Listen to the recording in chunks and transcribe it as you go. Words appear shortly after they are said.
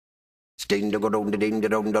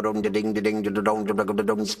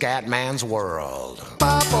Scatman's World.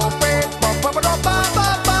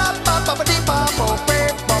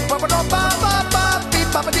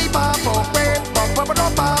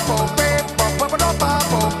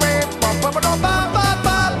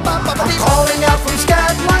 I'm calling out from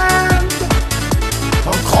Scatland.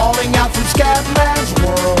 I'm calling out from Scatman's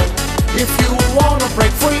World. If you wanna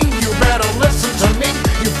break free, you better listen to me.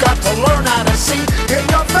 You've got to learn how to see in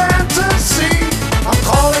your fantasy. I'm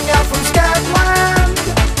calling out from Scatland.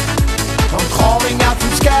 I'm calling out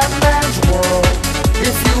from Scatman's World.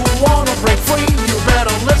 If you wanna break free, you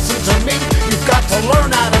better listen to me. You've got to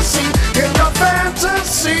learn how to see in your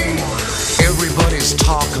fantasy. Everybody's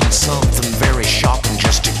talking something very shocking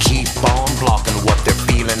just to keep on blocking what they're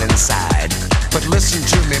feeling inside. But listen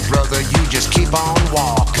to me, brother, you just keep on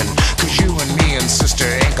walking, 'cause you and me and sister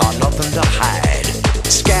ain't got nothing to hide.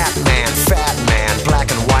 Scat man, fat man,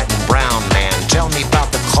 black and white and brown man, tell me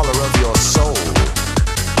about the color of your soul.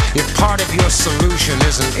 If part of your solution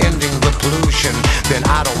isn't ending the pollution, then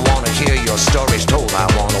I don't want to hear your stories told. I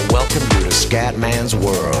want to welcome you to Scatman's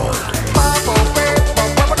World.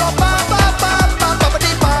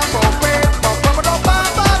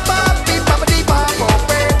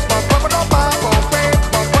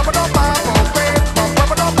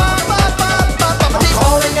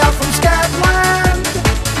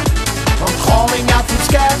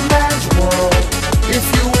 Scatman's World. If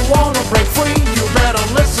you wanna break free, you better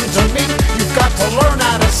listen to me. You've got to learn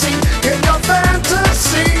how to see in your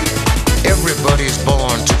fantasy. Everybody's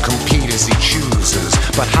born to compete as he chooses,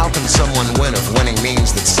 but how can someone win if winning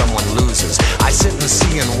means that someone loses? I sit and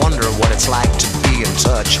see and wonder what it's like to be in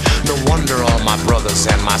touch. No wonder all my brothers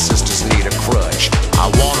and my sisters need a crutch. I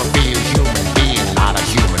wanna be a human being, not a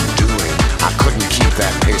human doing. I couldn't keep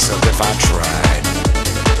that pace up if I tried.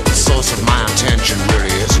 The source of my intention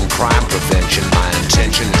really isn't crime prevention. My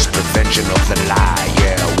intention is prevention of the lie.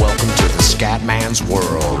 Yeah, welcome to the Scatman's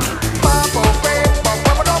World.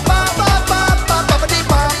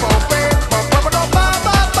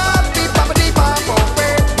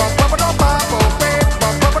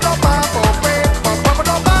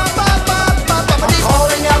 I'm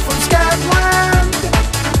calling out from Scatland.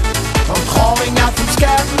 I'm calling out from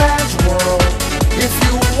Scatman's World. If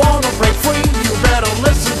you wanna break free, you better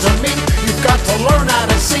listen to me. You've got to learn how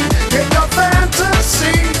to see in your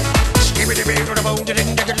fantasy.